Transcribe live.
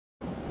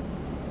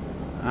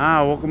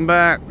Welcome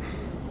back.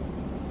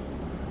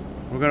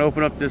 We're gonna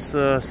open up this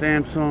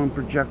Samsung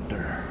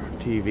Projector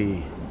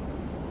TV.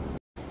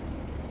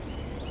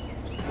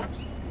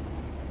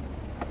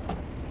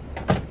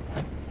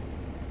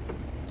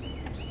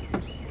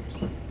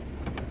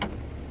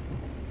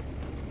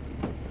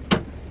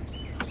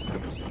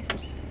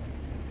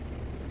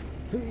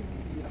 Hey,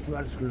 I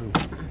forgot a screw.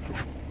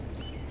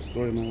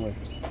 Story of my life.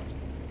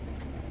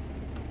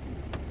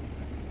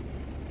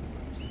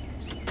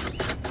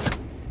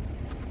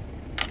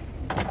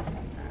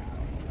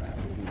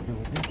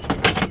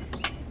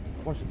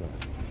 Of course it does.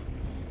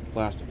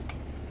 Plastic.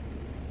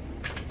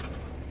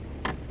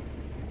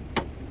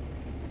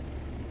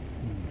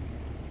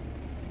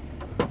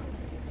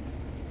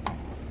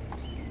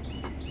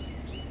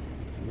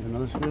 Get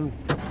another screw.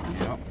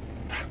 Yep.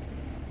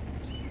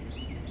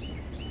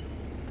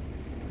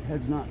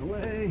 Head's not in the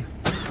way.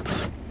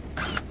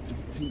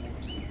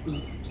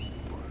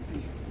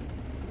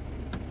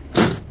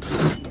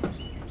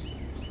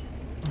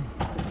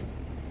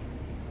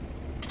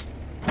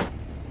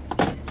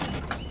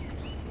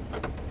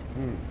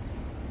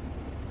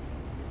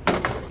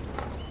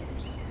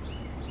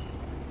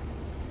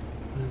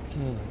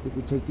 Okay, I think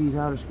we take these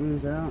outer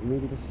screws out,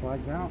 maybe this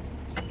slides out.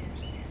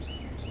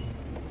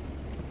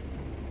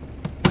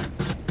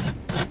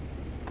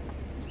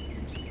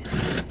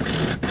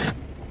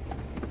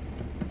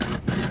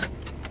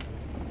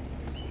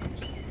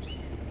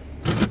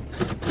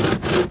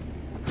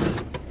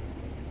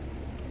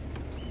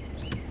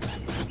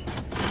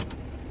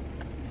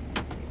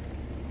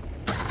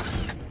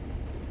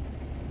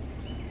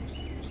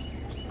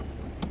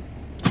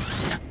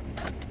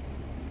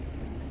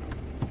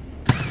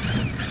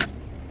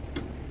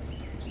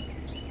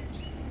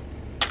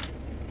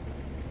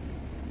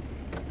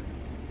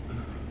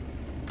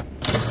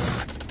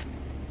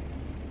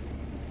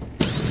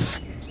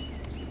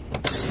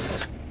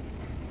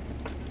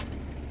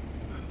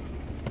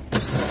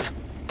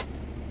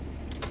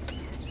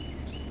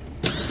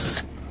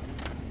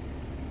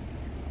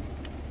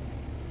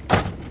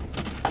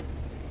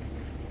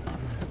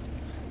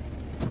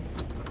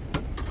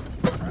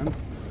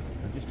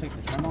 Take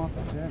the trim off,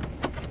 that's it.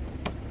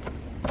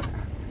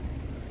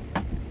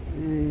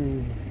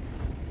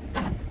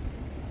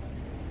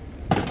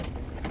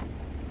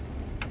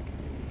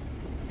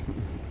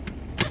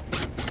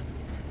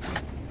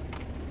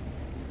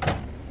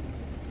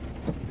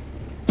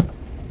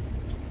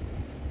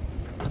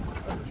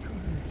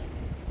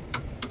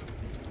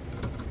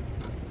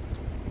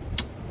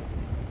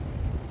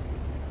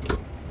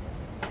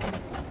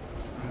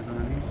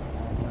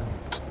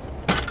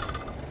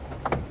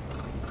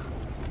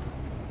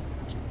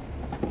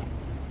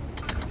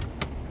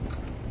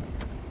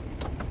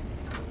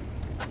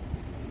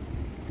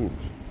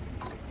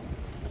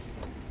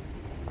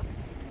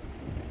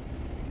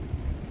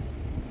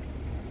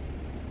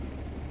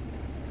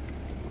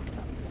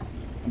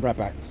 I'm right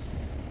back.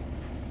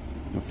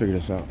 I'll figure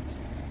this out.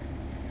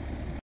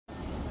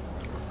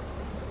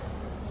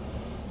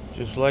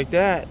 Just like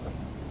that.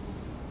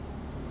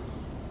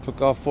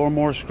 Took off 4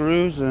 more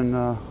screws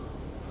and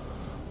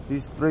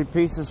these 3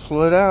 pieces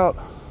slid out.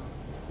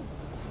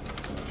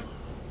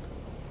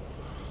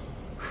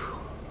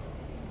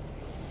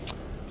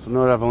 So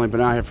note I've only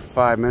been out here for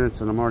 5 minutes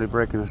and I'm already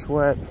breaking a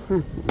sweat.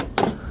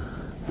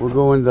 We'll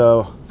go in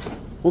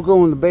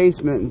the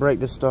basement and break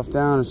this stuff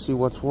down and see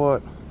what's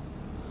what.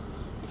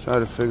 Try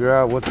to figure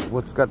out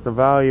what's got the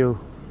value.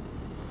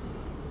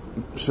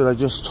 Should I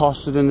just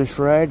toss it in the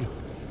shred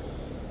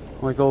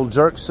like old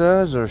Jerk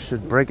says, or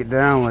should break it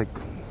down like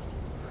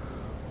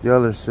the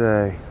others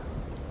say?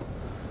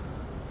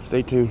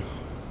 Stay tuned.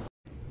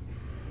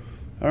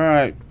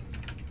 Alright,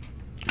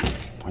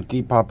 I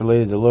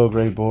depopulated the low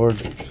grade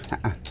board.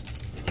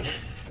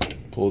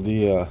 Pulled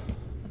the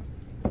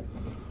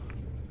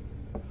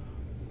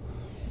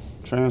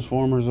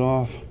transformers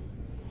off,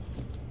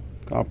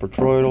 copper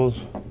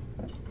toroidals,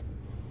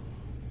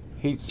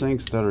 heat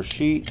sinks that are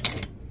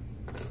sheet.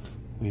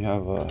 We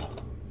have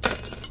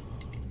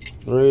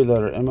 3 that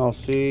are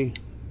MLC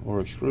or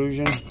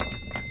extrusion.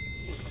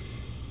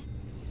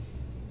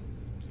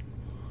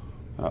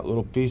 That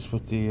little piece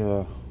with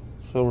the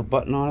silver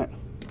button on it.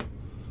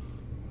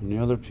 And the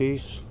other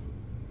piece,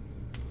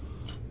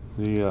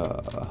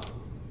 the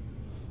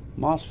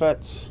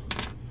MOSFETs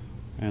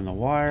and the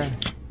wire.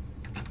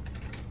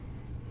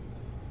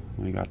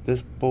 We got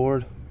this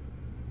board.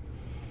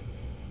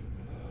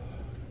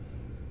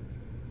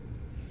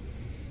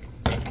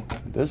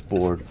 This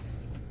board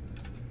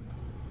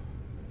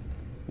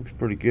looks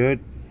pretty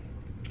good.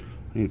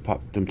 I need to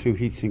pop them 2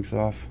 heat sinks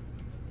off.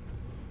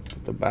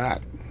 At the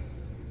back's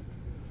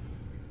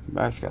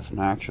got some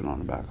action on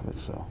the back of it,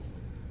 so.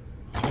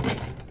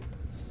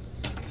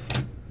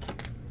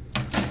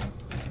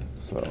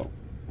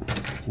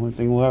 Only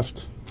thing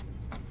left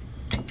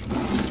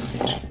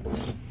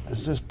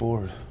is this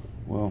board.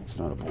 Well, it's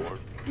not a board.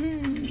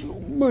 It's a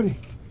little muddy.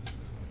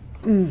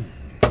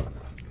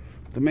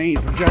 The main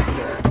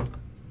projector.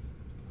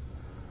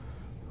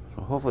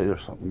 So hopefully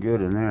there's something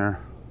good in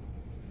there.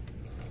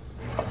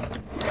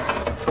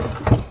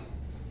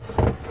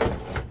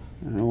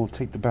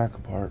 take the back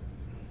apart.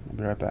 I'll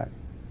be right back.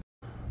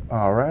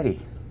 Alrighty.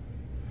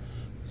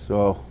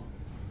 So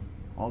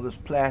all this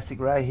plastic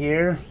right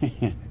here,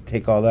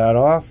 take all that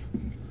off.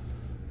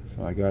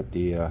 So I got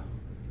the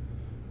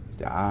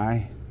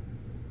eye.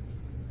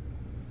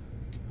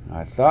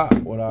 I thought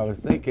what I was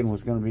thinking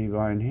was going to be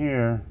behind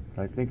here,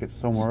 but I think it's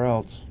somewhere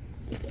else.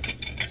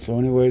 So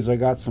anyways, I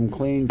got some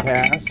clean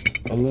cast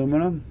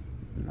aluminum.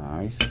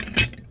 Nice.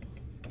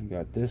 I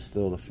got this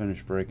still to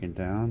finish breaking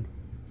down.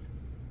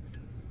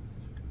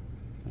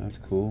 That's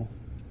cool.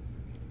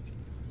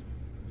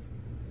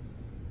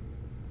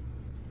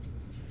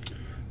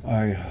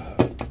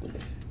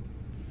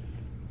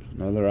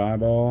 Another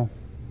eyeball.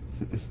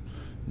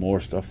 More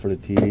stuff for the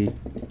TV.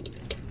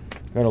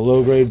 Got a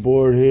low grade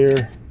board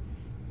here.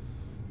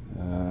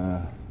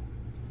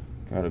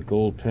 Got a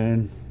gold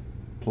pin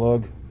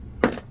plug.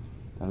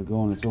 That'll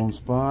go in its own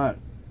spot.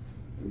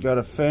 Got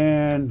a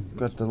fan.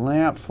 Got the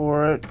lamp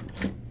for it.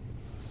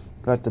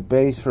 Got the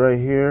base right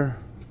here.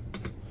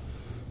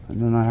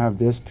 And then I have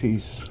this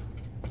piece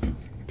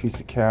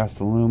of cast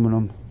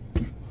aluminum.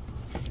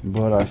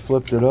 But I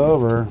flipped it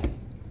over.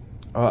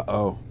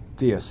 Uh-oh.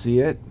 Do you see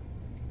it?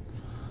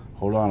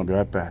 Hold on, I'll be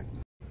right back.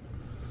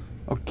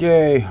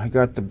 Okay, I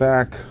got the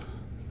back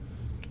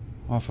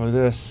off of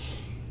this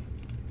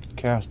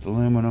cast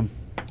aluminum.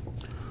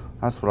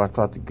 That's what I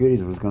thought the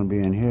goodies was going to be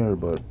in here,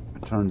 but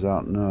it turns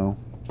out no.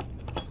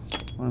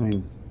 I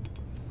mean,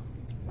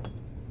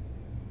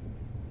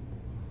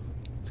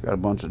 it's got a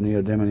bunch of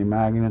neodymium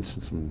magnets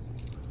and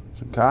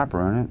some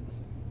copper in it.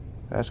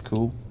 That's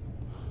cool.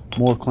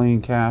 More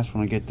clean cast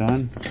when I get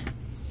done.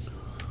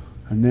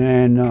 And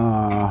then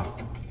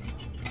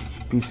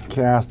piece of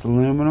cast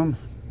aluminum,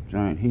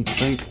 giant heat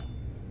sink,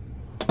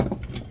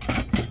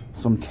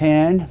 some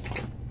tin.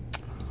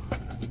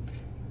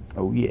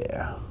 Oh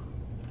yeah.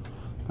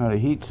 Got a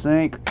heat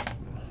sink,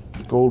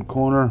 gold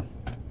corner,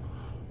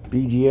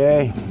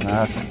 BGA.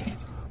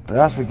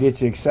 That's what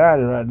gets you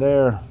excited right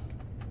there.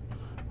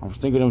 I was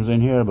thinking it was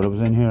in here, but it was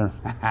in here.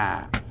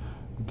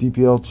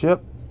 DPL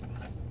chip.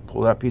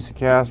 Pull that piece of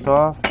cast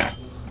off.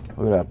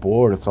 Look at that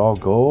board, it's all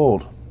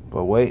gold.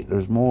 But wait,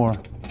 there's more.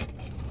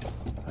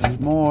 There's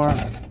more.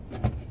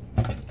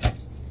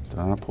 Did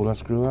I not pull that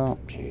screw out?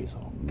 Jeez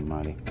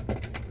almighty.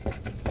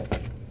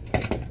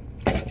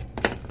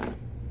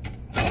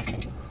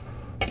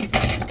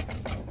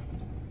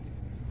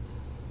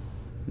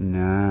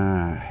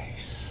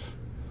 Nice.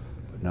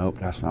 But nope,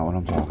 that's not what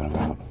I'm talking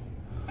about.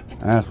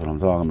 That's what I'm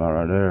talking about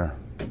right there.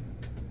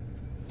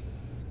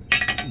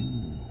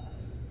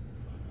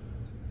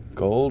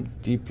 Gold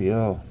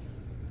DPL.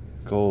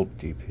 Gold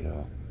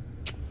DPL.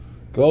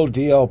 Gold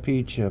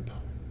DLP chip.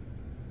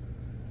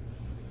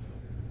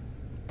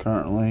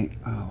 Currently,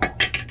 oh,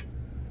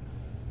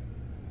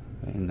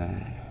 very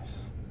nice.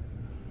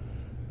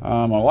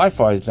 My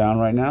Wi-Fi is down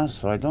right now,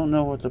 so I don't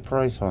know what the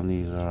price on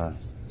these are.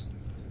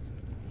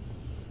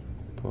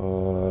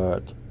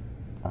 But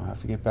I'll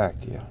have to get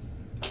back to you.